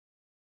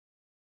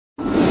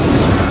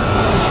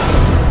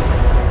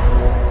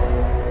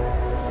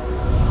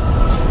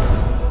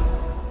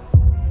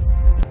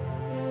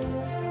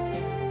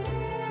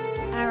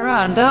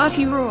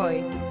Arundhati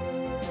Roy.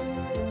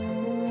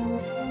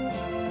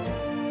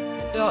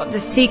 The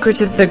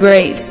secret of the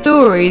great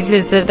stories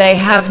is that they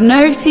have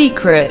no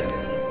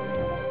secrets.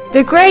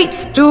 The great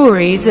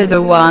stories are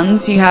the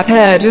ones you have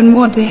heard and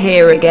want to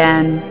hear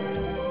again.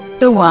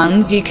 The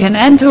ones you can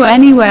enter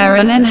anywhere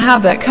and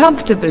inhabit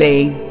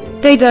comfortably.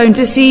 They don't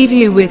deceive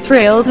you with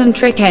thrills and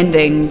trick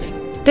endings.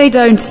 They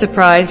don't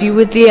surprise you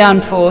with the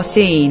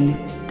unforeseen.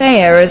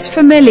 They are as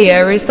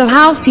familiar as the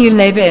house you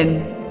live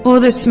in, or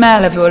the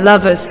smell of your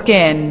lover's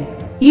skin.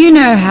 You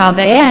know how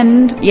they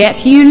end,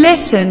 yet you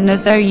listen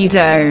as though you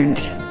don't.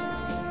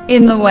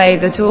 In the way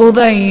that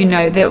although you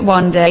know that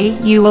one day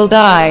you will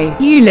die,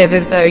 you live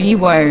as though you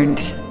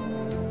won't.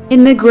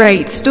 In the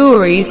great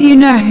stories you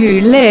know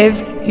who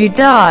lives, who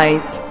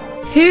dies,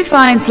 who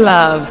finds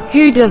love,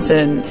 who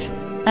doesn't.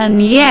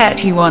 And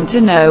yet you want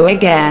to know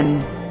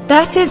again.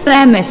 That is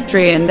their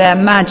mystery and their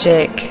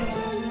magic.